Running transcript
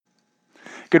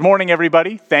Good morning,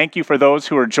 everybody. Thank you for those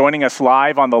who are joining us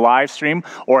live on the live stream,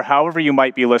 or however you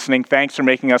might be listening. Thanks for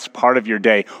making us part of your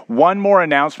day. One more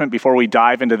announcement before we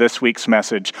dive into this week's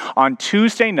message. On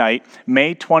Tuesday night,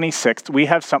 May 26th, we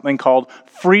have something called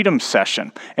Freedom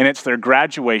Session, and it's their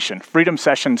graduation. Freedom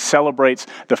Session celebrates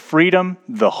the freedom,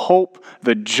 the hope,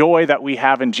 the joy that we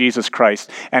have in Jesus Christ.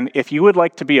 And if you would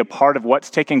like to be a part of what's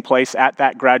taking place at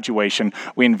that graduation,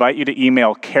 we invite you to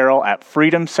email Carol at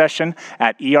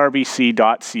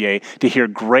freedomsession@erbc.ca to hear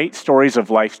great stories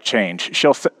of life change.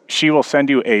 She will send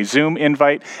you a Zoom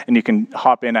invite, and you can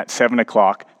hop in at 7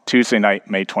 o'clock Tuesday night,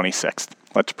 May 26th.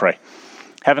 Let's pray.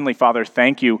 Heavenly Father,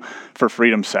 thank you for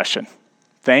Freedom Session.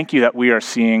 Thank you that we are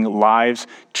seeing lives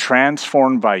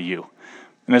transformed by you.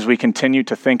 And as we continue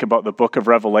to think about the book of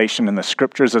Revelation and the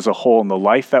scriptures as a whole and the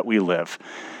life that we live,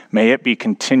 may it be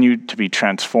continued to be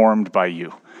transformed by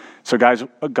you. So guys,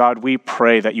 God, we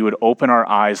pray that you would open our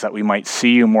eyes that we might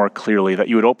see you more clearly, that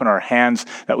you would open our hands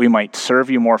that we might serve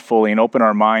you more fully, and open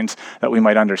our minds that we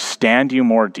might understand you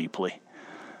more deeply.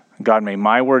 God, may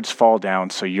my words fall down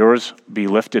so yours be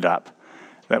lifted up,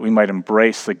 that we might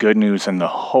embrace the good news and the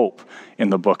hope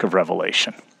in the book of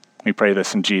Revelation. We pray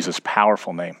this in Jesus'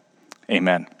 powerful name.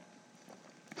 Amen.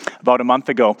 About a month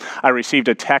ago, I received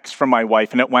a text from my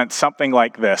wife, and it went something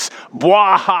like this: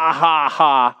 "Bwah ha ha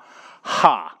ha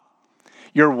ha.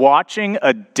 You're watching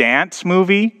a dance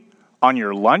movie on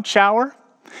your lunch hour?"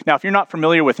 Now, if you're not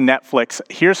familiar with Netflix,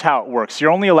 here's how it works.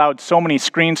 You're only allowed so many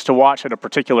screens to watch at a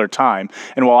particular time.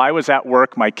 And while I was at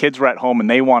work, my kids were at home and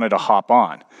they wanted to hop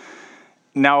on.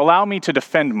 Now, allow me to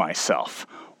defend myself.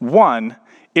 One,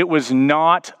 it was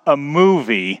not a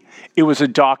movie, it was a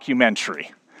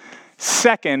documentary.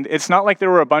 Second, it's not like there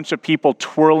were a bunch of people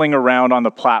twirling around on the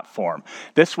platform.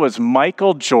 This was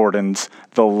Michael Jordan's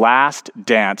The Last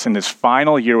Dance in his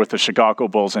final year with the Chicago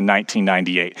Bulls in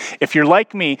 1998. If you're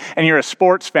like me and you're a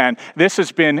sports fan, this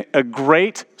has been a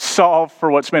great solve for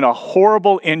what's been a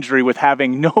horrible injury with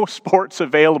having no sports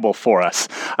available for us.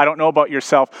 I don't know about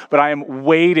yourself, but I am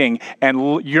waiting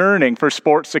and yearning for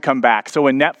sports to come back. So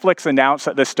when Netflix announced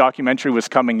that this documentary was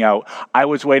coming out, I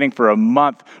was waiting for a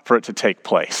month for it to take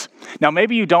place. Now,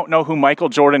 maybe you don't know who Michael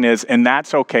Jordan is, and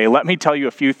that's okay. Let me tell you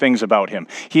a few things about him.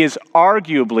 He is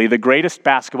arguably the greatest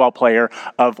basketball player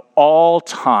of all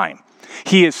time.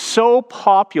 He is so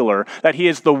popular that he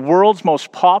is the world's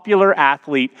most popular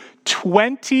athlete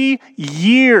 20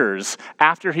 years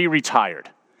after he retired.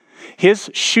 His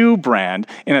shoe brand,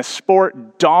 in a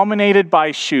sport dominated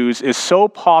by shoes, is so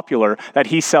popular that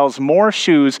he sells more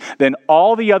shoes than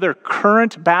all the other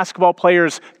current basketball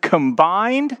players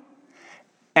combined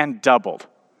and doubled.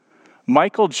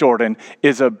 Michael Jordan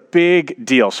is a big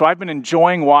deal. So I've been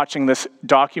enjoying watching this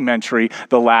documentary,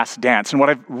 The Last Dance. And what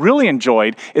I've really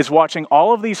enjoyed is watching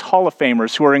all of these Hall of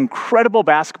Famers who are incredible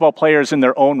basketball players in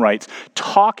their own rights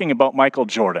talking about Michael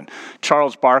Jordan.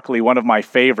 Charles Barkley, one of my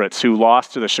favorites, who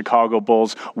lost to the Chicago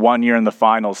Bulls one year in the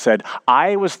finals, said,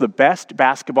 "I was the best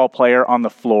basketball player on the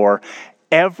floor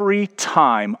every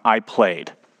time I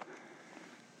played,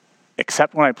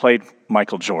 except when I played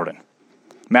Michael Jordan."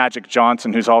 Magic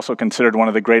Johnson, who's also considered one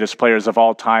of the greatest players of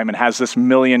all time and has this $1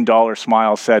 million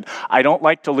smile, said, "I don't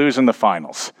like to lose in the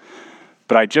finals,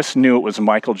 but I just knew it was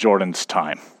Michael Jordan's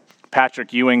time."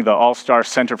 Patrick Ewing, the all-star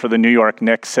center for the New York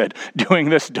Knicks, said, "Doing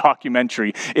this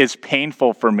documentary is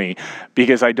painful for me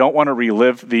because I don't want to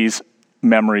relive these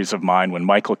memories of mine when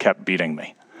Michael kept beating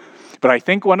me." But I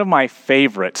think one of my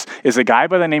favorites is a guy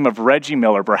by the name of Reggie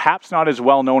Miller, perhaps not as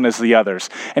well known as the others.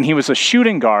 And he was a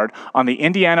shooting guard on the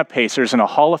Indiana Pacers and a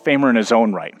Hall of Famer in his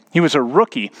own right. He was a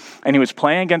rookie, and he was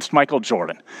playing against Michael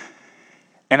Jordan.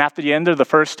 And at the end of the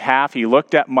first half, he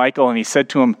looked at Michael and he said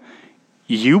to him,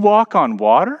 "You walk on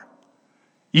water?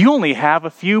 You only have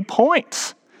a few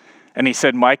points." And he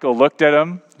said Michael looked at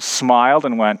him, smiled,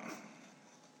 and went.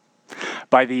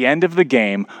 By the end of the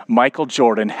game, Michael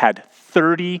Jordan had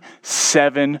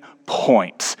 37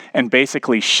 points and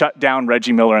basically shut down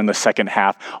Reggie Miller in the second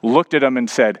half, looked at him and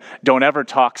said, "Don't ever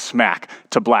talk smack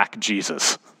to Black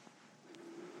Jesus."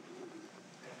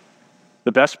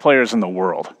 The best players in the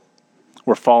world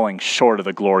were falling short of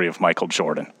the glory of Michael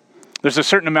Jordan. There's a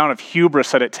certain amount of hubris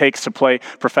that it takes to play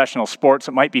professional sports.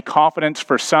 It might be confidence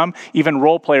for some. Even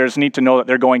role players need to know that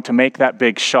they're going to make that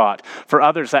big shot. For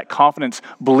others, that confidence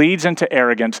bleeds into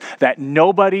arrogance, that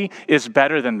nobody is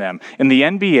better than them. In the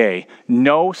NBA,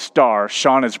 no star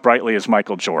shone as brightly as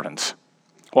Michael Jordan's.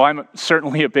 While I'm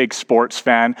certainly a big sports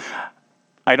fan,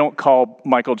 I don't call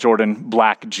Michael Jordan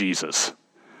Black Jesus.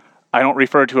 I don't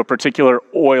refer to a particular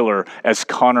Oiler as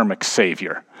Connor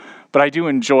McSavior. But I do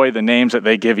enjoy the names that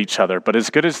they give each other. But as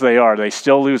good as they are, they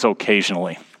still lose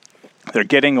occasionally. They're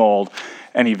getting old,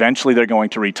 and eventually they're going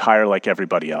to retire like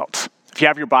everybody else. If you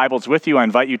have your Bibles with you, I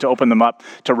invite you to open them up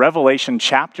to Revelation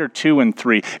chapter 2 and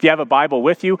 3. If you have a Bible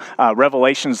with you,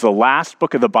 Revelation is the last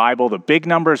book of the Bible. The big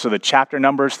numbers are the chapter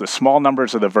numbers, the small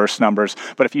numbers are the verse numbers.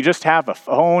 But if you just have a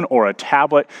phone or a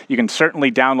tablet, you can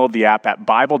certainly download the app at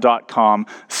bible.com/app.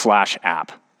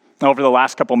 Over the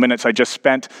last couple minutes, I just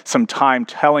spent some time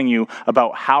telling you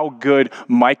about how good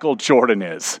Michael Jordan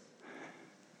is.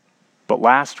 But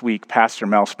last week, Pastor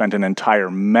Mel spent an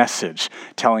entire message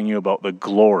telling you about the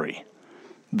glory,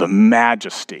 the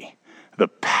majesty, the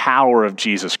power of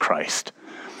Jesus Christ.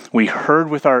 We heard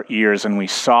with our ears and we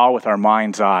saw with our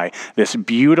mind's eye this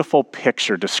beautiful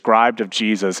picture described of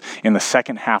Jesus in the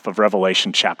second half of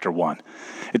Revelation chapter 1.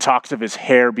 It talks of his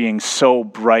hair being so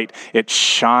bright it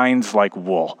shines like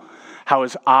wool, how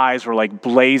his eyes were like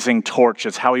blazing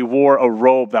torches, how he wore a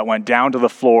robe that went down to the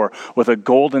floor with a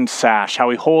golden sash, how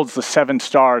he holds the 7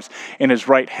 stars in his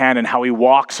right hand, and how he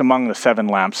walks among the 7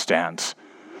 lampstands.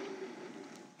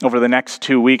 Over the next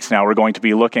 2 weeks now, we're going to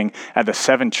be looking at the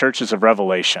 7 churches of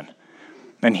Revelation.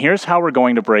 And here's how we're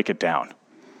going to break it down.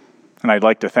 And I'd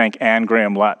like to thank Anne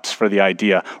Graham Lutz for the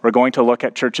idea. We're going to look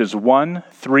at churches 1,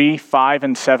 3, 5,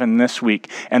 and 7 this week,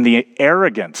 and the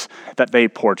arrogance that they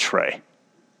portray.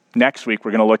 Next week,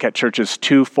 we're going to look at churches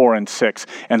 2, 4, and 6,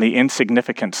 and the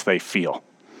insignificance they feel.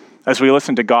 As we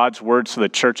listen to God's words to the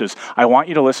churches, I want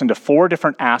you to listen to 4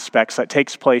 different aspects that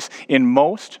takes place in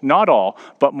most, not all,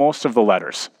 but most of the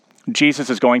letters. Jesus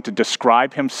is going to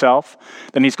describe himself,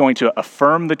 then he's going to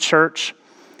affirm the church,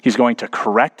 he's going to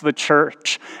correct the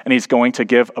church, and he's going to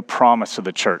give a promise to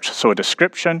the church. So a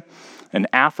description, an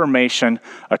affirmation,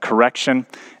 a correction,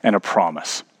 and a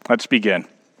promise. Let's begin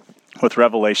with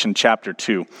Revelation chapter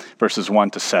 2, verses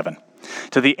 1 to 7.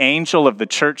 To the angel of the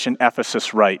church in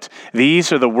Ephesus write,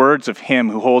 these are the words of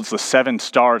him who holds the 7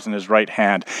 stars in his right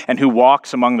hand and who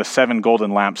walks among the 7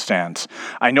 golden lampstands.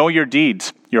 I know your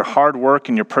deeds, your hard work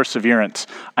and your perseverance.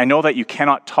 I know that you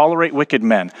cannot tolerate wicked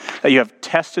men, that you have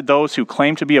tested those who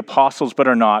claim to be apostles but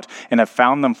are not, and have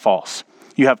found them false.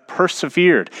 You have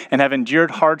persevered and have endured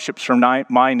hardships for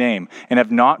my name and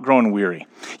have not grown weary.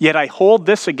 Yet I hold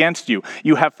this against you.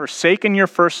 You have forsaken your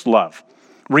first love.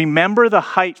 Remember the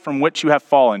height from which you have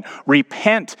fallen.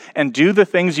 Repent and do the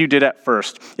things you did at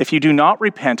first. If you do not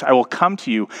repent, I will come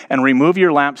to you and remove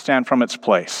your lampstand from its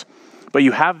place. But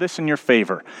you have this in your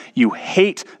favor. You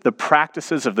hate the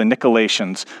practices of the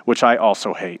Nicolaitans, which I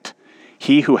also hate.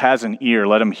 He who has an ear,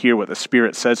 let him hear what the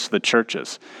Spirit says to the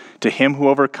churches. To him who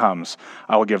overcomes,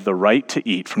 I will give the right to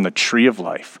eat from the tree of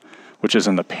life, which is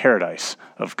in the paradise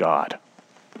of God.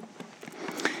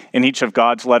 In each of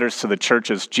God's letters to the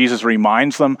churches, Jesus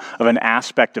reminds them of an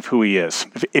aspect of who he is.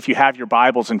 If you have your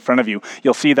Bibles in front of you,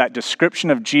 you'll see that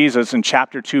description of Jesus in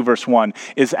chapter 2, verse 1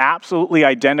 is absolutely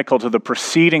identical to the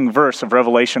preceding verse of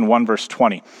Revelation 1, verse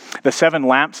 20. The 7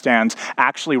 lampstands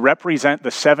actually represent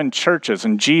the 7 churches,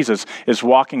 and Jesus is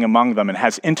walking among them and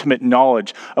has intimate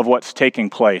knowledge of what's taking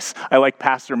place. I like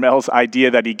Pastor Mel's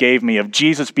idea that he gave me of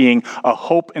Jesus being a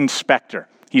hope inspector.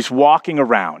 He's walking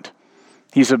around.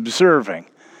 He's observing.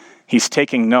 He's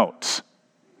taking notes.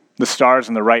 The stars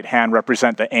in the right hand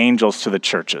represent the angels to the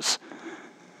churches.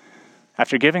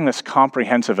 After giving this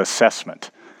comprehensive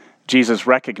assessment, Jesus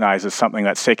recognizes something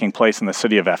that's taking place in the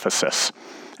city of Ephesus.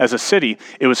 As a city,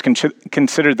 it was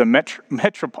considered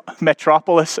the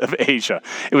metropolis of Asia.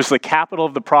 It was the capital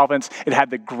of the province. It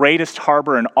had the greatest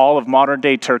harbor in all of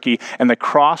modern-day Turkey, and the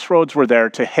crossroads were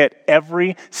there to hit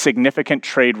every significant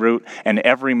trade route and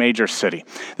every major city.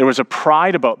 There was a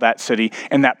pride about that city,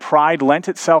 and that pride lent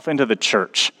itself into the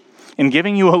church. In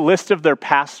giving you a list of their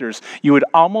pastors, you would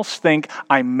almost think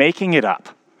I'm making it up.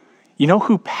 You know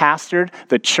who pastored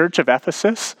the church of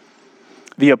Ephesus?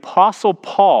 The Apostle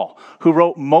Paul, who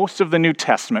wrote most of the New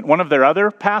Testament. One of their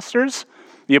other pastors,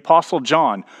 the Apostle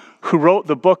John, who wrote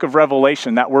the book of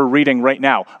Revelation that we're reading right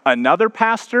now. Another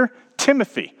pastor,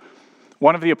 Timothy,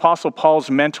 one of the Apostle Paul's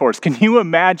mentors. Can you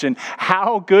imagine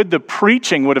how good the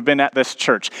preaching would have been at this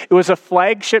church? It was a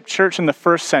flagship church in the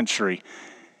first century.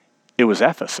 It was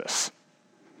Ephesus.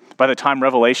 By the time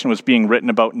Revelation was being written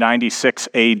about 96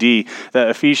 AD, the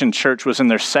Ephesian church was in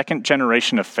their 2nd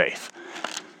generation of faith.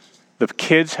 The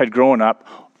kids had grown up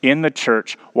in the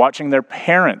church, watching their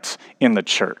parents in the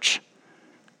church.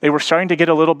 They were starting to get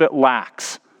a little bit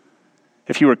lax.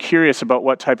 If you were curious about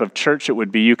what type of church it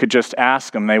would be, you could just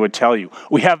ask them. They would tell you.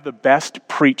 We have the best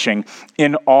preaching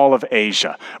in all of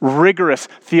Asia. Rigorous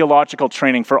theological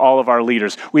training for all of our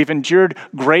leaders. We've endured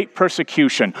great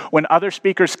persecution. When other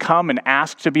speakers come and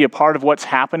ask to be a part of what's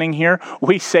happening here,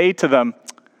 we say to them,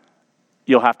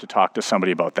 you'll have to talk to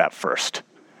somebody about that first.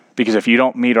 Because if you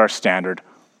don't meet our standard,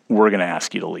 we're going to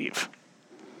ask you to leave.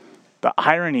 The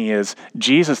irony is,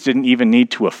 Jesus didn't even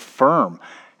need to affirm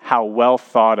how well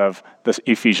thought of the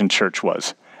Ephesian church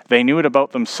was. They knew it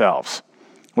about themselves,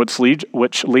 which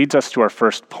leads us to our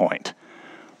first point.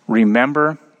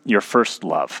 Remember your first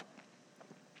love.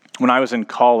 When I was in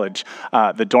college,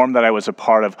 the dorm that I was a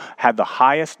part of had the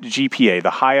highest GPA, the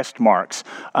highest marks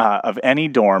of any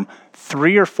dorm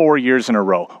 3 or 4 years in a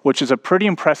row, which is a pretty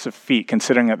impressive feat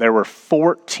considering that there were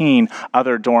 14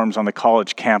 other dorms on the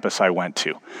college campus I went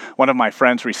to. One of my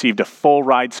friends received a full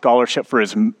ride scholarship for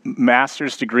his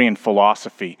master's degree in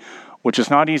philosophy, which is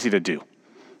not easy to do.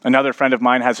 Another friend of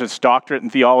mine has his doctorate in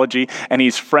theology, and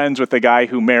he's friends with the guy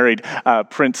who married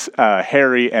Prince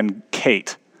Harry and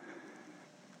Kate.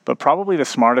 But probably the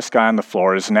smartest guy on the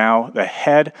floor is now the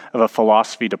head of a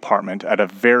philosophy department at a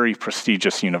very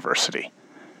prestigious university.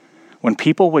 When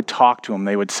people would talk to him,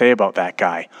 they would say about that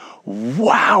guy,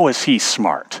 "Wow, is he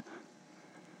smart?"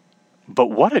 But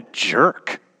what a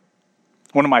jerk.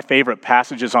 One of my favorite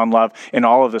passages on love in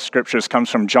all of the scriptures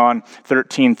comes from John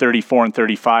 13, 34 and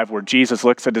 35, where Jesus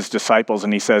looks at his disciples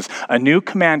and he says, "A new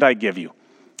command I give you.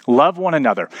 Love one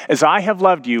another. As I have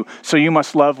loved you, so you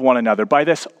must love one another. By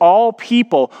this, all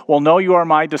people will know you are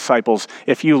my disciples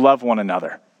if you love one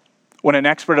another." When an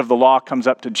expert of the law comes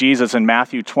up to Jesus in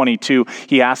Matthew 22,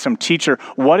 he asks him, "Teacher,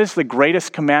 what is the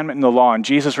greatest commandment in the law?" And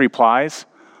Jesus replies,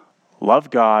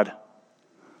 "Love God,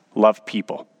 love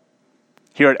people."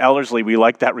 Here at Ellerslie, we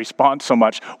like that response so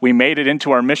much, we made it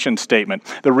into our mission statement.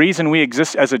 The reason we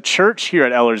exist as a church here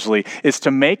at Ellerslie is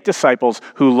to make disciples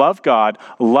who love God,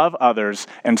 love others,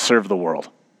 and serve the world.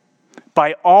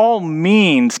 By all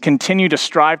means, continue to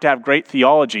strive to have great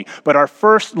theology, but our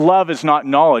first love is not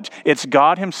knowledge. It's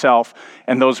God himself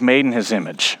and those made in his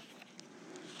image.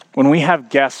 When we have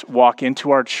guests walk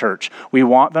into our church, we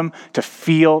want them to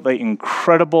feel the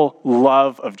incredible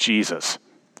love of Jesus.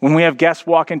 When we have guests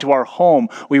walk into our home,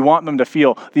 we want them to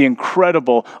feel the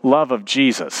incredible love of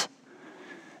Jesus.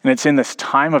 And it's in this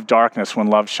time of darkness when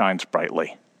love shines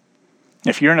brightly.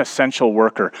 If you're an essential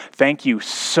worker, thank you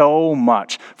so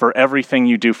much for everything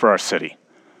you do for our city.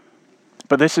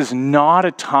 But this is not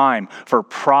a time for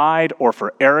pride or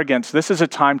for arrogance. This is a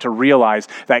time to realize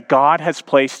that God has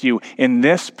placed you in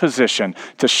this position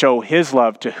to show his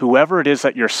love to whoever it is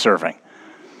that you're serving.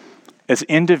 As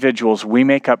individuals, we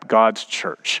make up God's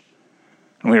church,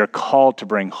 and we are called to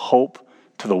bring hope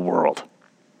to the world.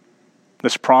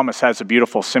 This promise has a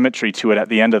beautiful symmetry to it at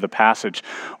the end of the passage,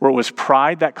 where it was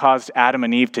pride that caused Adam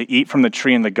and Eve to eat from the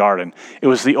tree in the garden. It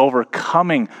was the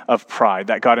overcoming of pride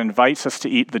that God invites us to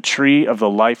eat the tree of the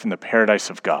life in the paradise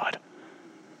of God.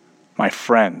 My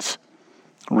friends,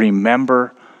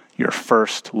 remember your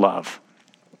first love.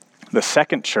 The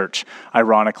second church,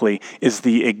 ironically, is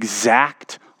the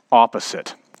exact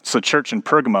opposite. It's the church in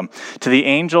Pergamum. To the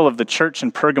angel of the church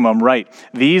in Pergamum write,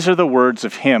 "These are the words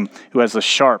of him who has the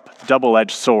sharp,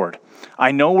 double-edged sword.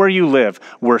 I know where you live,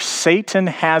 where Satan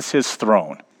has his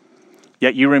throne.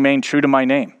 Yet you remain true to my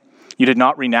name. You did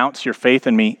not renounce your faith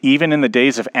in me, even in the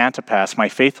days of Antipas, my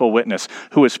faithful witness,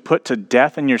 who was put to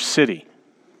death in your city,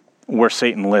 where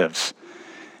Satan lives.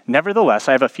 Nevertheless,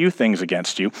 I have a few things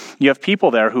against you. You have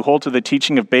people there who hold to the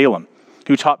teaching of Balaam,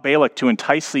 who taught Balak to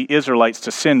entice the Israelites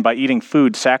to sin by eating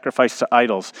food sacrificed to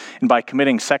idols and by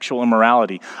committing sexual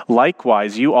immorality.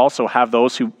 Likewise, you also have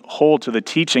those who hold to the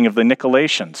teaching of the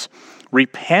Nicolaitans.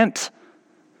 Repent,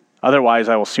 otherwise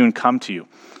I will soon come to you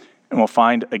and will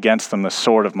find against them the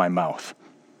sword of my mouth.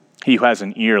 He who has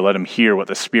an ear, let him hear what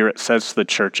the Spirit says to the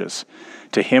churches.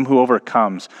 To him who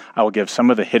overcomes, I will give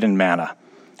some of the hidden manna.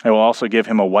 I will also give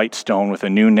him a white stone with a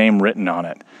new name written on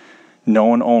it,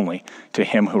 known only to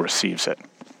him who receives it."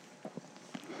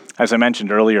 As I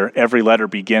mentioned earlier, every letter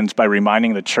begins by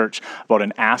reminding the church about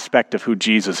an aspect of who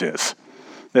Jesus is.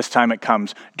 This time it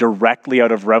comes directly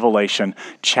out of Revelation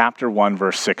chapter 1,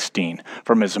 verse 16.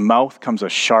 From his mouth comes a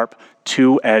sharp,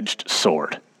 two-edged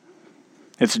sword.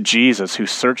 It's Jesus who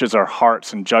searches our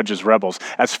hearts and judges rebels.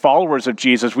 As followers of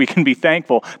Jesus, we can be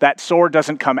thankful that sword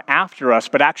doesn't come after us,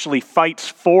 but actually fights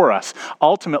for us.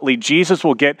 Ultimately, Jesus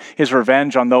will get his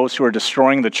revenge on those who are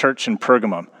destroying the church in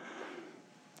Pergamum.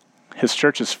 His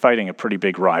church is fighting a pretty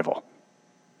big rival.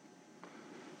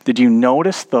 Did you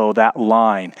notice, though, that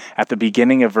line at the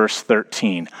beginning of verse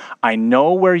 13? I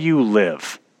know where you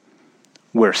live,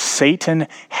 where Satan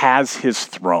has his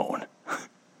throne.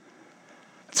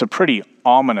 It's a pretty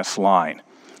ominous line.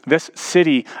 This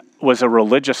city was a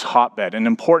religious hotbed, an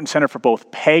important center for both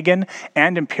pagan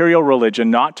and imperial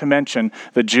religion, not to mention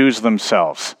the Jews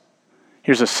themselves.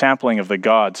 Here's a sampling of the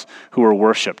gods who were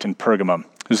worshipped in Pergamum.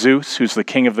 Zeus, who's the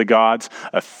king of the gods,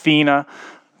 Athena,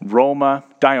 Roma,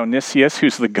 Dionysius,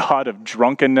 who's the god of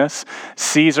drunkenness.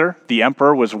 Caesar, the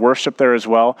emperor, was worshipped there as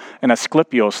well. And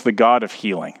Asclepius, the god of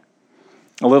healing.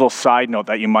 A little side note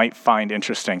that you might find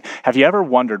interesting. Have you ever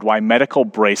wondered why medical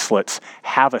bracelets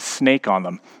have a snake on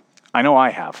them? I know I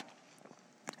have.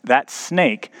 That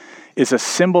snake is a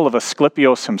symbol of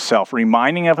Asclepius himself,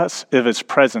 reminding us of his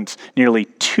presence nearly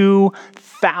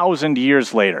 2,000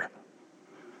 years later.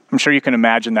 I'm sure you can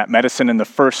imagine that medicine in the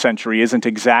first century isn't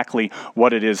exactly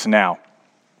what it is now.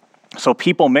 So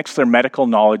people mix their medical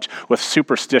knowledge with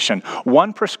superstition.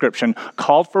 One prescription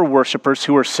called for worshipers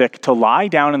who were sick to lie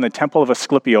down in the temple of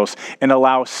Asclepius and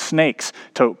allow snakes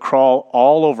to crawl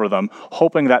all over them,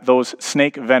 hoping that those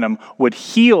snake venom would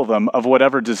heal them of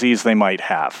whatever disease they might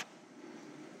have.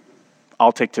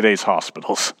 I'll take today's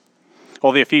hospitals.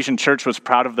 While the Ephesian church was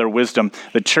proud of their wisdom,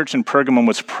 the church in Pergamum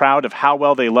was proud of how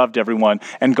well they loved everyone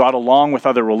and got along with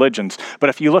other religions.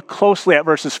 But if you look closely at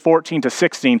verses 14 to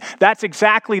 16, that's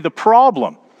exactly the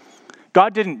problem.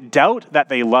 God didn't doubt that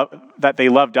they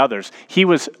loved others. He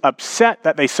was upset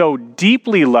that they so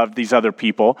deeply loved these other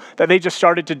people that they just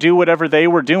started to do whatever they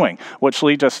were doing, which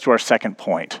leads us to our second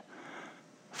point.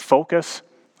 Focus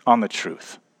on the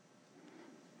truth.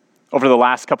 Over the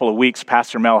last couple of weeks,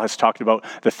 Pastor Mel has talked about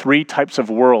the three types of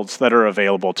worlds that are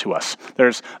available to us.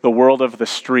 There's the world of the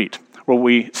street, where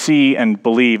we see and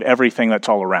believe everything that's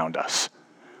all around us.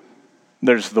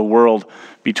 There's the world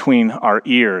between our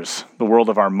ears, the world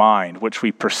of our mind, which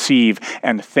we perceive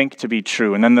and think to be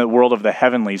true. And then the world of the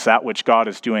heavenlies, that which God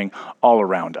is doing all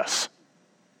around us.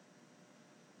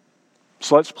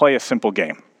 So let's play a simple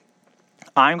game.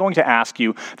 I'm going to ask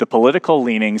you the political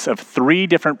leanings of three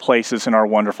different places in our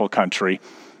wonderful country,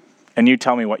 and you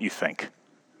tell me what you think.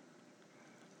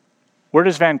 Where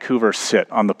does Vancouver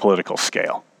sit on the political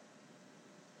scale?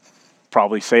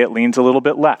 Probably say it leans a little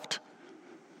bit left.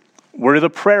 Where do the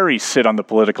prairies sit on the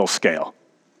political scale?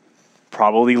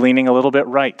 Probably leaning a little bit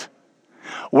right.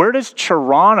 Where does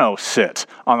Toronto sit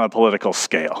on the political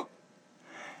scale?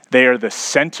 They are the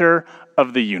center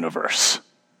of the universe.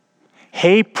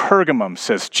 Hey, Pergamum,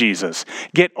 says Jesus,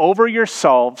 get over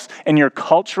yourselves and your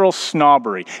cultural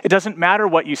snobbery. It doesn't matter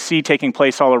what you see taking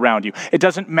place all around you. It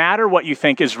doesn't matter what you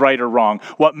think is right or wrong.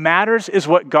 What matters is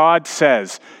what God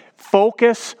says.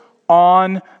 Focus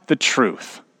on the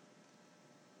truth.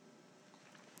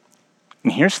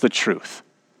 And here's the truth.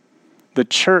 The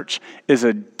church is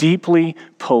a deeply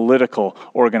political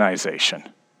organization.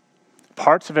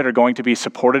 Parts of it are going to be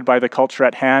supported by the culture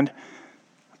at hand.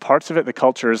 Parts of it the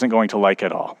culture isn't going to like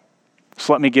at all.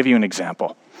 So let me give you an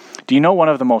example. Do you know one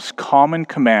of the most common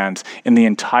commands in the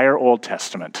entire Old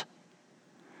Testament?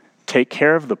 Take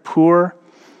care of the poor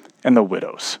and the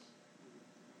widows.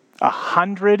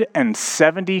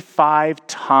 175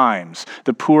 times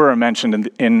the poor are mentioned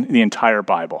in the entire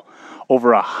Bible.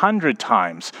 Over 100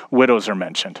 times widows are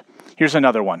mentioned. Here's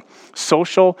another one.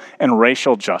 Social and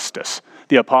racial justice.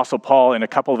 The Apostle Paul, in a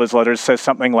couple of his letters, says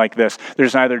something like this.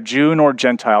 There's neither Jew nor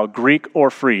Gentile, Greek or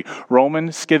free,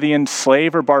 Roman, Scythian,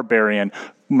 slave or barbarian,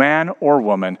 man or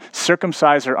woman,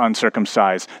 circumcised or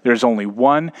uncircumcised. There's only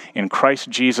one in Christ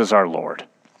Jesus our Lord.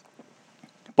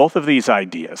 Both of these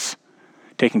ideas,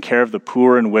 taking care of the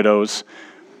poor and widows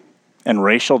and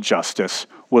racial justice,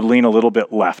 would lean a little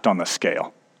bit left on the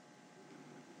scale.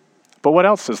 But what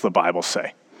else does the Bible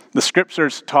say? The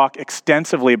scriptures talk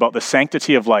extensively about the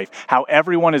sanctity of life, how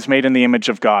everyone is made in the image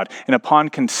of God, and upon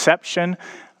conception,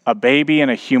 a baby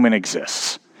and a human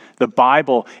exists. The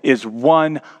Bible is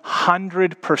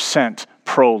 100%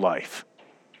 pro-life.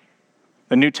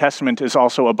 The New Testament is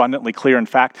also abundantly clear. In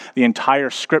fact, the entire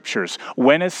scriptures.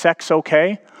 When is sex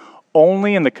okay?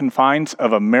 Only in the confines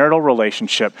of a marital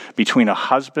relationship between a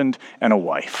husband and a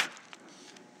wife.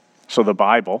 So the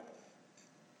Bible,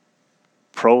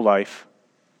 pro-life,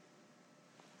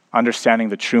 understanding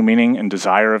the true meaning and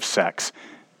desire of sex,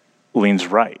 leans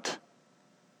right.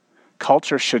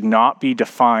 Culture should not be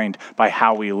defined by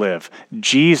how we live.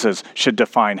 Jesus should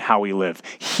define how we live.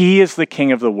 He is the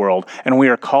King of the world, and we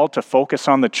are called to focus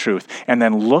on the truth and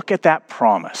then look at that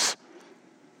promise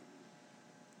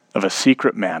of a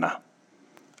secret manna,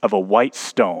 of a white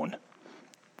stone,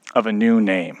 of a new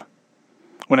name.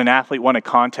 When an athlete won a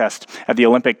contest at the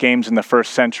Olympic Games in the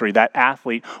first century, that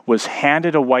athlete was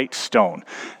handed a white stone.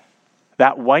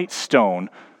 That white stone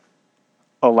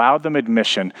allowed them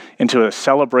admission into a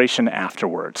celebration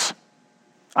afterwards.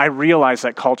 I realize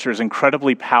that culture is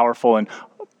incredibly powerful and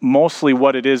mostly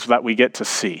what it is that we get to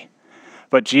see.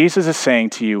 But Jesus is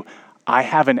saying to you, I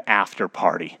have an after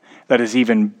party that is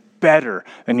even better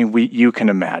than you can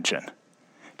imagine.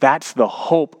 That's the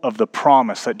hope of the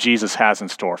promise that Jesus has in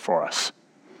store for us.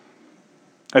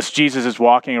 As Jesus is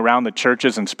walking around the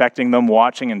churches, inspecting them,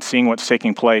 watching and seeing what's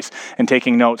taking place and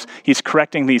taking notes, he's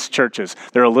correcting these churches.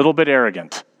 They're a little bit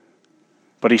arrogant,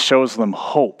 but he shows them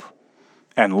hope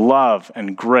and love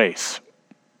and grace.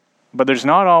 But there's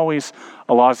not always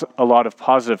a lot of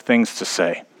positive things to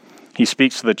say. He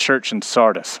speaks to the church in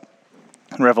Sardis.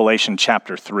 In Revelation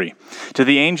chapter 3. To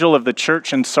the angel of the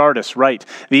church in Sardis write,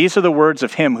 these are the words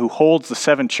of him who holds the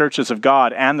 7 churches of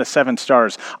God and the 7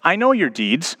 stars. I know your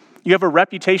deeds. You have a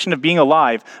reputation of being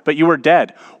alive, but you are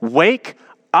dead. Wake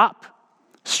up.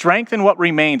 Strengthen what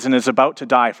remains and is about to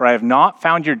die, for I have not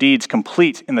found your deeds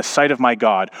complete in the sight of my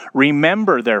God.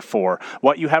 Remember, therefore,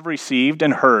 what you have received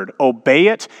and heard. Obey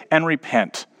it and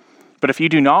repent. But if you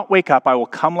do not wake up, I will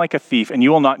come like a thief, and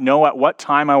you will not know at what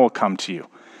time I will come to you.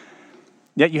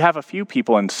 Yet you have a few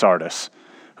people in Sardis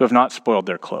who have not spoiled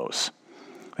their clothes.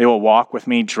 They will walk with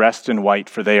me dressed in white,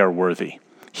 for they are worthy.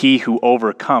 He who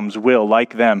overcomes will,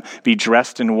 like them, be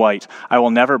dressed in white. I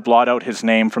will never blot out his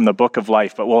name from the book of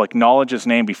life, but will acknowledge his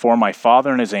name before my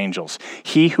Father and his angels.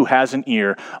 He who has an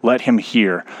ear, let him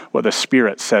hear what the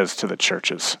Spirit says to the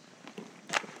churches.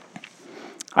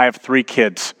 I have 3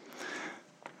 kids.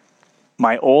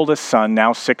 My oldest son,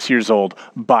 now 6 years old,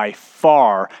 by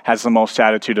far has the most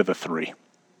attitude of the 3.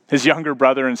 His younger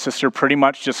brother and sister pretty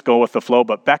much just go with the flow,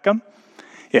 but Beckham,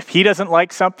 if he doesn't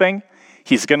like something,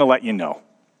 he's going to let you know.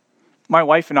 My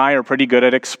wife and I are pretty good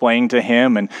at explaining to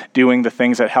him and doing the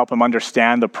things that help him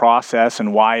understand the process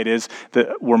and why it is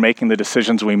that we're making the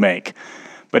decisions we make.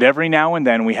 But every now and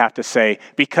then we have to say,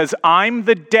 because I'm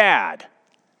the dad,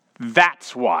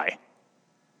 that's why.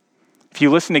 If you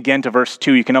listen again to verse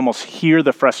 2, you can almost hear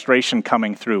the frustration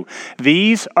coming through.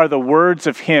 These are the words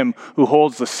of him who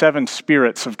holds the 7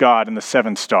 spirits of God and the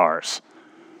 7 stars.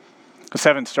 The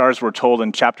 7 stars, we're told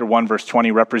in chapter 1, verse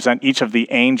 20, represent each of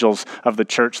the angels of the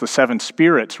church. The 7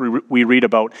 spirits we read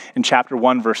about in chapter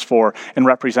 1, verse 4, and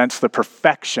represents the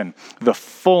perfection, the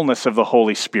fullness of the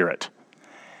Holy Spirit.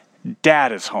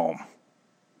 Dad is home.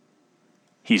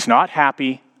 He's not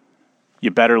happy.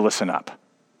 You better listen up.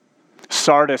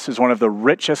 Sardis is one of the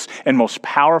richest and most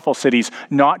powerful cities,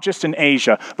 not just in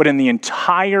Asia, but in the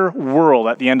entire world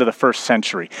at the end of the 1st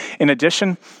century. In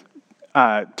addition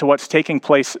to what's taking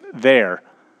place there,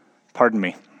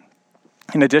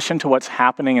 in addition to what's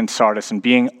happening in Sardis and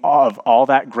being of all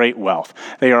that great wealth,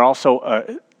 they are also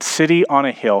a city on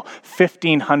a hill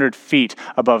 1,500 feet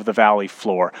above the valley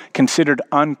floor, considered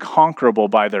unconquerable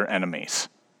by their enemies.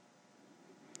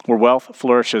 Where wealth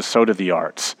flourishes, so do the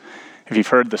arts. If you've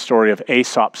heard the story of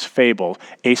Aesop's fable,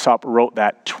 Aesop wrote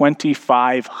that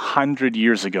 2,500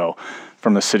 years ago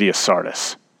from the city of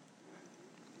Sardis.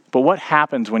 But what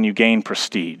happens when you gain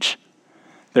prestige?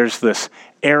 There's this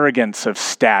arrogance of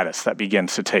status that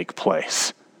begins to take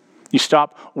place. You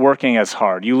stop working as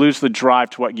hard. You lose the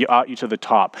drive to what got you to the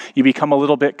top. You become a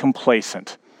little bit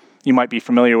complacent. You might be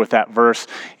familiar with that verse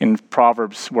in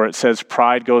Proverbs where it says,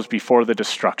 pride goes before the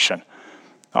destruction,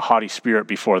 a haughty spirit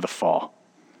before the fall.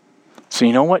 So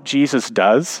you know what Jesus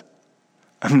does?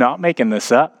 I'm not making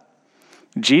this up.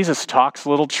 Jesus talks a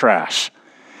little trash.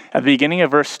 At the beginning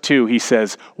of verse 2, he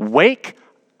says, wake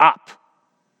up.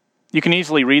 You can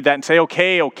easily read that and say,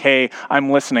 okay, I'm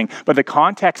listening. But the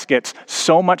context gets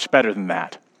so much better than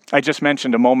that. I just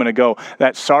mentioned a moment ago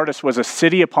that Sardis was a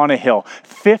city upon a hill,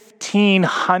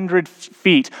 1,500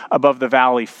 feet above the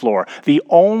valley floor. The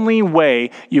only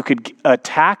way you could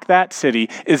attack that city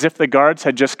is if the guards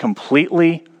had just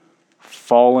completely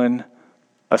fallen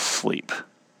asleep,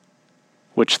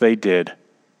 which they did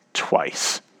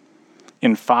twice.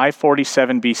 In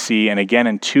 547 BC and again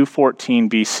in 214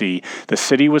 BC, the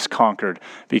city was conquered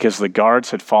because the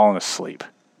guards had fallen asleep.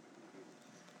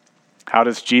 How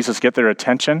does Jesus get their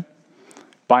attention?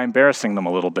 By embarrassing them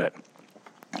a little bit.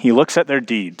 He looks at their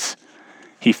deeds.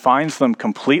 He finds them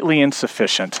completely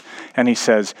insufficient, and he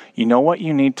says, you know what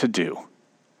you need to do?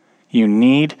 You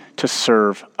need to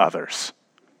serve others.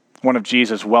 One of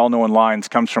Jesus' well-known lines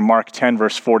comes from Mark 10,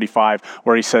 verse 45,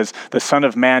 where he says, the Son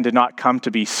of Man did not come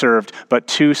to be served, but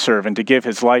to serve and to give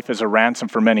his life as a ransom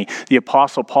for many. The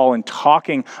Apostle Paul, in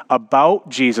talking about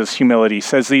Jesus' humility,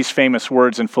 says these famous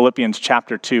words in Philippians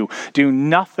chapter 2, do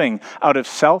nothing out of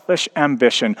selfish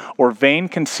ambition or vain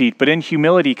conceit, but in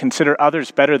humility consider others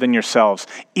better than yourselves.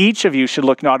 Each of you should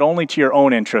look not only to your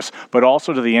own interests, but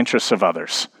also to the interests of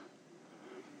others.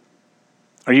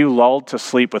 Are you lulled to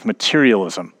sleep with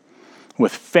materialism,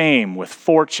 with fame, with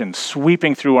fortune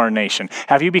sweeping through our nation?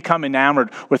 Have you become enamored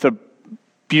with the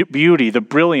beauty, the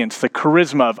brilliance, the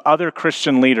charisma of other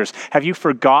Christian leaders? Have you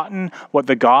forgotten what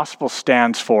the gospel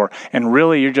stands for, and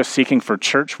really you're just seeking for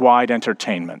church-wide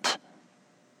entertainment?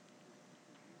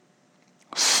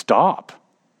 Stop.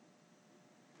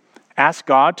 Ask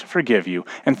God to forgive you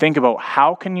and think about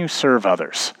how can you serve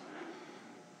others.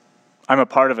 I'm a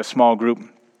part of a small group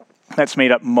that's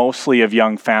made up mostly of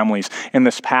young families. In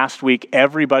this past week,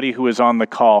 everybody who was on the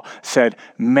call said,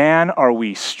 man, are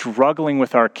we struggling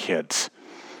with our kids.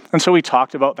 And so we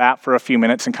talked about that for a few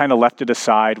minutes and kind of left it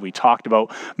aside. We talked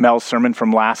about Mel's sermon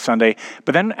from last Sunday.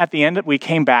 But then at the end, we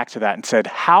came back to that and said,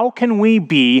 how can we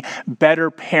be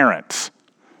better parents?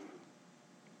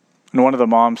 And one of the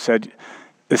moms said,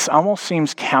 this almost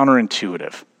seems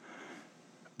counterintuitive,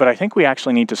 but I think we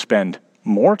actually need to spend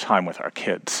more time with our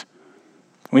kids.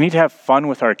 We need to have fun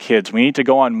with our kids. We need to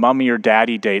go on mommy or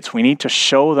daddy dates. We need to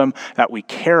show them that we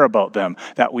care about them,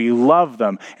 that we love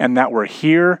them, and that we're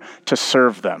here to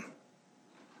serve them.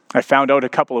 I found out a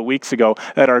couple of weeks ago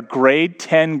that our grade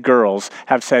 10 girls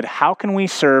have said, how can we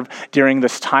serve during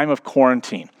this time of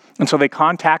quarantine? And so they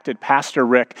contacted Pastor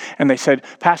Rick and they said,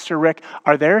 Pastor Rick,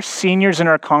 are there seniors in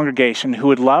our congregation who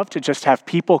would love to just have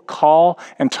people call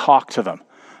and talk to them?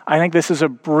 I think this is a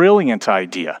brilliant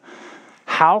idea.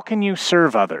 How can you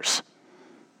serve others?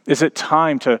 Is it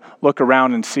time to look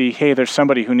around and see, hey, there's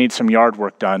somebody who needs some yard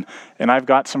work done, and I've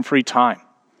got some free time?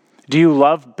 Do you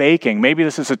love baking? Maybe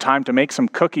this is a time to make some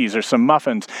cookies or some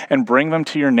muffins and bring them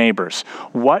to your neighbors.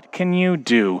 What can you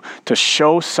do to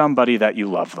show somebody that you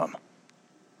love them?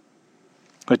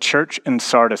 The church in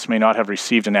Sardis may not have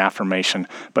received an affirmation,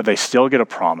 but they still get a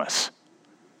promise.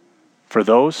 For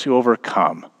those who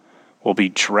overcome will be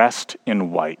dressed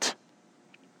in white.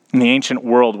 In the ancient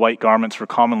world, white garments were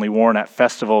commonly worn at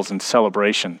festivals and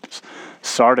celebrations.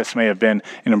 Sardis may have been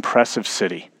an impressive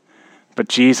city, but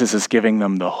Jesus is giving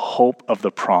them the hope of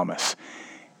the promise.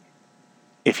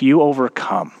 If you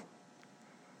overcome,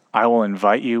 I will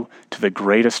invite you to the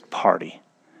greatest party,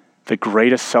 the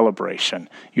greatest celebration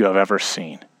you have ever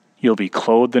seen. You'll be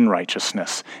clothed in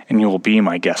righteousness, and you will be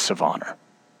my guests of honor.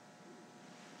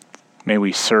 May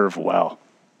we serve well.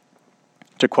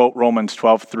 To quote Romans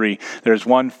 12:3, there's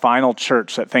one final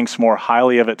church that thinks more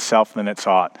highly of itself than it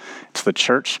ought. It's the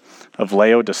church of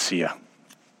Laodicea.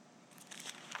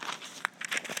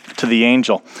 To the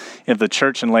angel of the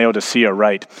church in Laodicea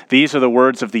write, these are the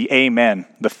words of the Amen,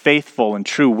 the faithful and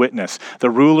true witness, the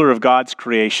ruler of God's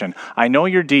creation. I know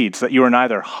your deeds, that you are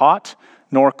neither hot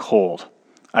nor cold.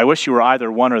 I wish you were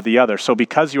either one or the other. So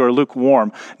because you are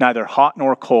lukewarm, neither hot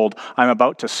nor cold, I'm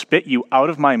about to spit you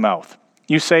out of my mouth.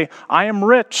 You say, I am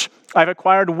rich, I've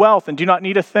acquired wealth and do not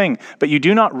need a thing. But you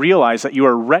do not realize that you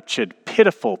are wretched,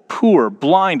 pitiful, poor,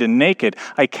 blind, and naked.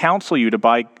 I counsel you to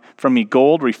buy from me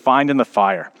gold refined in the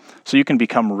fire, so you can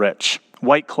become rich,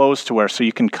 white clothes to wear so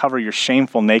you can cover your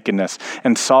shameful nakedness,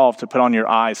 and salve to put on your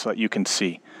eyes so that you can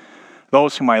see.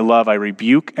 Those whom I love I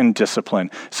rebuke and discipline,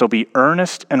 so be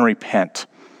earnest and repent.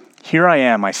 Here I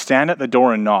am, I stand at the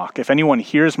door and knock. If anyone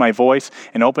hears my voice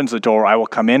and opens the door, I will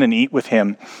come in and eat with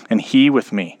him, and he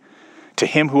with me. To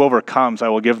him who overcomes, I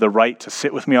will give the right to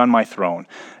sit with me on my throne,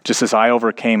 just as I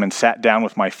overcame and sat down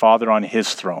with my Father on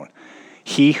his throne.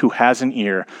 He who has an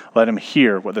ear, let him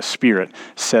hear what the Spirit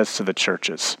says to the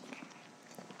churches.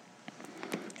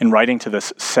 In writing to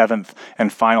this seventh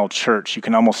and final church, you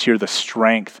can almost hear the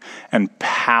strength and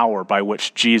power by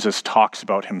which Jesus talks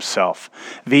about himself.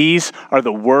 These are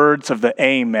the words of the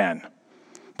Amen,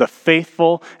 the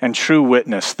faithful and true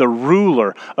witness, the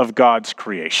ruler of God's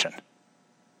creation.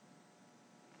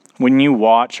 When you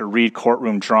watch or read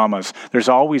courtroom dramas, there's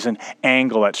always an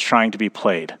angle that's trying to be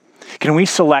played. Can we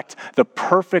select the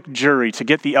perfect jury to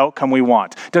get the outcome we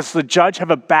want? Does the judge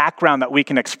have a background that we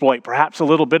can exploit, perhaps a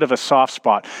little bit of a soft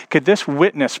spot? Could this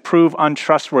witness prove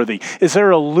untrustworthy? Is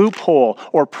there a loophole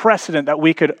or precedent that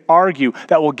we could argue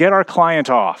that will get our client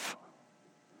off?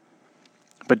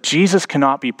 But Jesus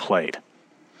cannot be played.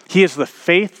 He is the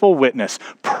faithful witness,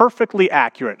 perfectly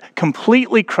accurate,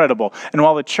 completely credible. And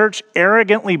while the church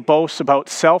arrogantly boasts about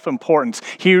self-importance,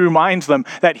 he reminds them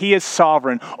that he is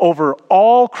sovereign over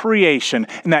all creation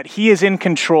and that he is in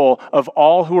control of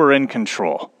all who are in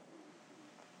control.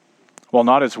 While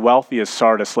not as wealthy as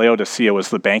Sardis, Laodicea was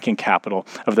the banking capital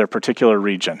of their particular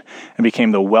region and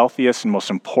became the wealthiest and most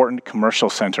important commercial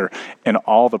center in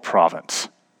all the province.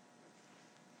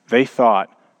 They thought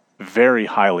very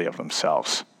highly of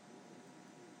themselves.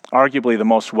 Arguably the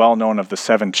most well-known of the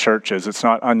seven churches, it's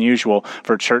not unusual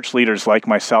for church leaders like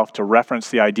myself to reference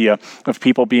the idea of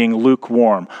people being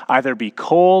lukewarm, either be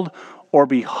cold or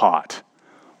be hot.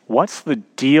 What's the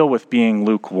deal with being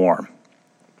lukewarm?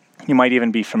 You might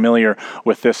even be familiar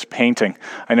with this painting.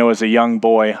 I know as a young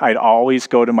boy, I'd always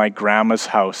go to my grandma's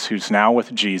house, who's now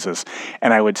with Jesus,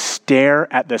 and I would stare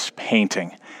at this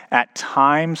painting, at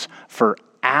times for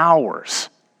hours,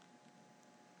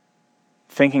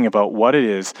 thinking about what it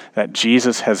is that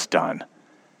Jesus has done.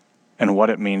 and what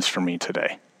it means for me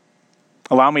today.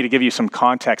 Allow me to give you some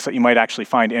context that you might actually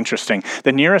find interesting.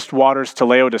 The nearest waters to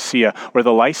Laodicea were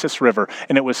the Lysis River,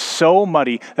 and it was so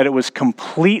muddy that it was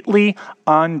completely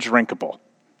undrinkable.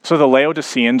 So the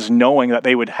Laodiceans, knowing that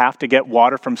they would have to get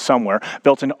water from somewhere,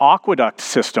 built an aqueduct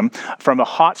system from a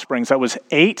hot springs that was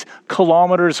 8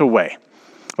 kilometers away.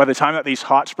 By the time that these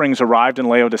hot springs arrived in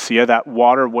Laodicea, that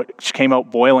water, which came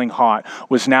out boiling hot,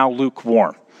 was now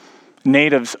lukewarm.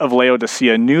 Natives of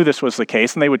Laodicea knew this was the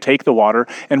case, and they would take the water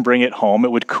and bring it home.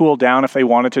 It would cool down if they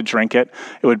wanted to drink it.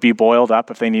 It would be boiled up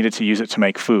if they needed to use it to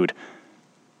make food.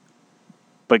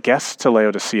 But guests to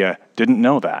Laodicea didn't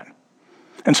know that.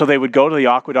 And so they would go to the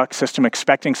aqueduct system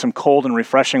expecting some cold and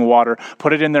refreshing water,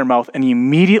 put it in their mouth, and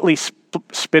immediately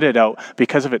spit it out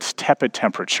because of its tepid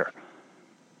temperature.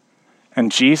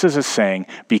 And Jesus is saying,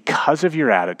 because of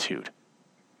your attitude,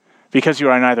 because you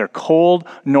are neither cold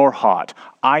nor hot,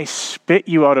 I spit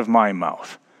you out of my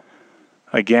mouth.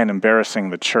 Again, embarrassing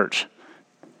the church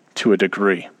to a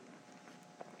degree.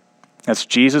 As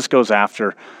Jesus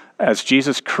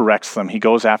corrects them, he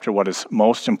goes after what is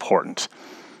most important.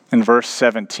 In verse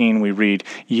 17, we read,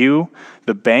 "You,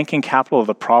 the banking capital of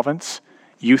the province,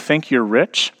 you think you're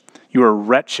rich? You are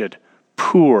wretched,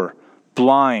 poor,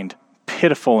 blind,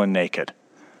 pitiful, and naked."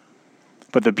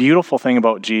 But the beautiful thing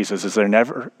about Jesus is there's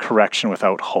never correction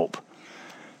without hope.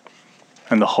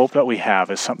 And the hope that we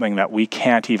have is something that we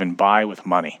can't even buy with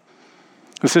money.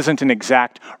 This isn't an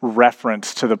exact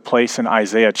reference to the place in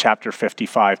Isaiah chapter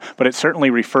 55, but it certainly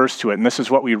refers to it. And this is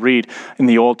what we read in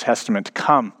the Old Testament.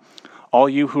 "Come, all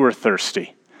you who are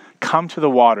thirsty, come to the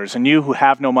waters, and you who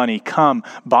have no money, come,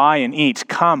 buy and eat.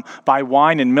 Come, buy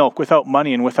wine and milk without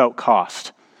money and without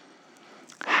cost."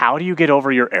 How do you get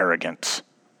over your arrogance?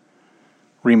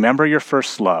 Remember your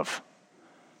first love.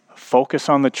 Focus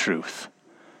on the truth.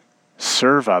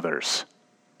 Serve others.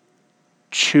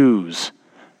 Choose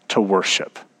to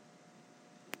worship.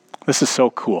 This is so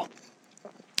cool.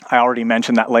 I already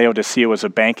mentioned that Laodicea was a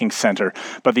banking center,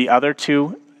 but the other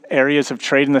 2 areas of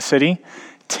trade in the city,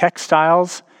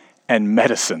 textiles and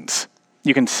medicines.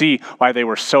 You can see why they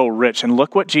were so rich. And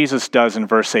look what Jesus does in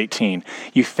verse 18.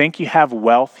 "You think you have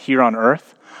wealth here on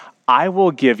earth? I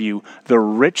will give you the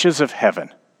riches of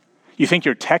heaven. You think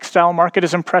your textile market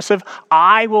is impressive?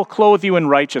 I will clothe you in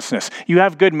righteousness. You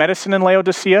have good medicine in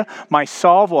Laodicea? My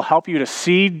salve will help you to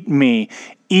see me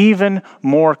even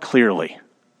more clearly."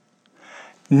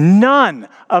 None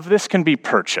of this can be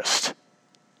purchased.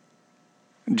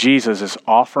 Jesus is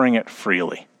offering it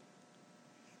freely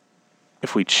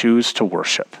if we choose to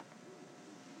worship.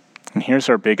 And here's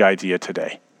our big idea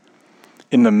today.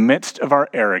 In the midst of our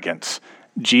arrogance,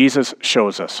 Jesus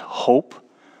shows us hope,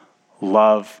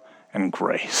 love, and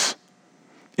grace.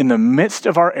 In the midst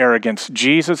of our arrogance,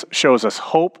 Jesus shows us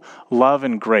hope, love,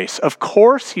 and grace. Of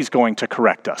course, he's going to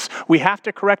correct us. We have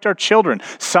to correct our children.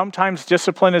 Sometimes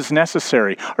discipline is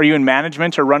necessary. Are you in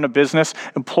management or run a business?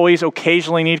 Employees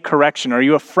occasionally need correction. Are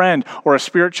you a friend or a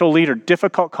spiritual leader?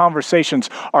 Difficult conversations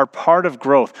are part of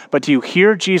growth. But do you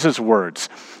hear Jesus' words?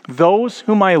 "Those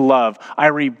whom I love, I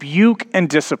rebuke and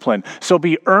discipline. So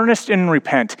be earnest and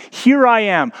repent. Here I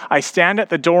am. I stand at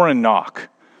the door and knock.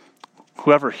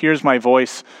 Whoever hears my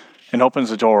voice and opens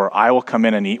the door, I will come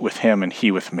in and eat with him and he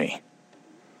with me."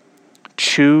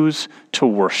 Choose to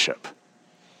worship.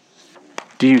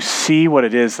 Do you see what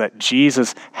it is that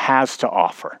Jesus has to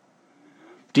offer?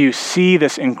 Do you see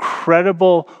this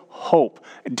incredible hope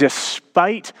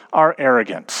despite our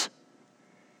arrogance?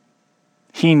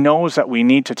 He knows that we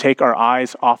need to take our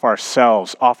eyes off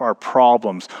ourselves, off our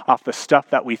problems, off the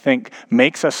stuff that we think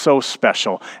makes us so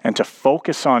special, and to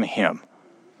focus on him.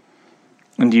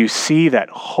 And do you see that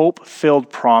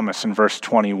hope-filled promise in verse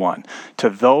 21? "To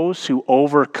those who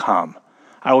overcome,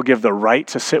 I will give the right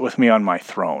to sit with me on my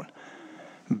throne."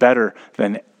 Better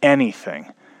than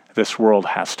anything this world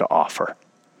has to offer.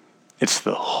 It's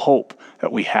the hope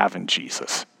that we have in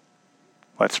Jesus.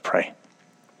 Let's pray.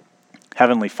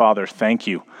 Heavenly Father, thank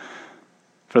you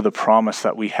for the promise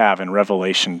that we have in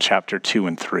Revelation chapter 2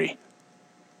 and 3.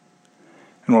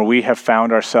 And where we have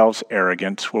found ourselves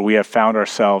arrogant, where we have found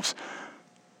ourselves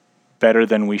better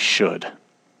than we should,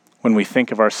 when we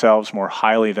think of ourselves more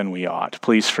highly than we ought,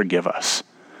 please forgive us.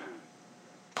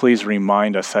 Please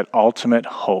remind us that ultimate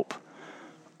hope,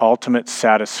 ultimate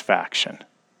satisfaction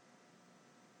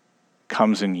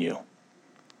comes in you.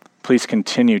 Please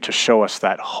continue to show us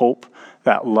that hope,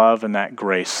 that love, and that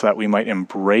grace so that we might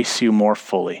embrace you more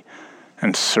fully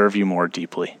and serve you more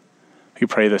deeply. We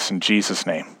pray this in Jesus'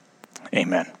 name.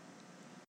 Amen.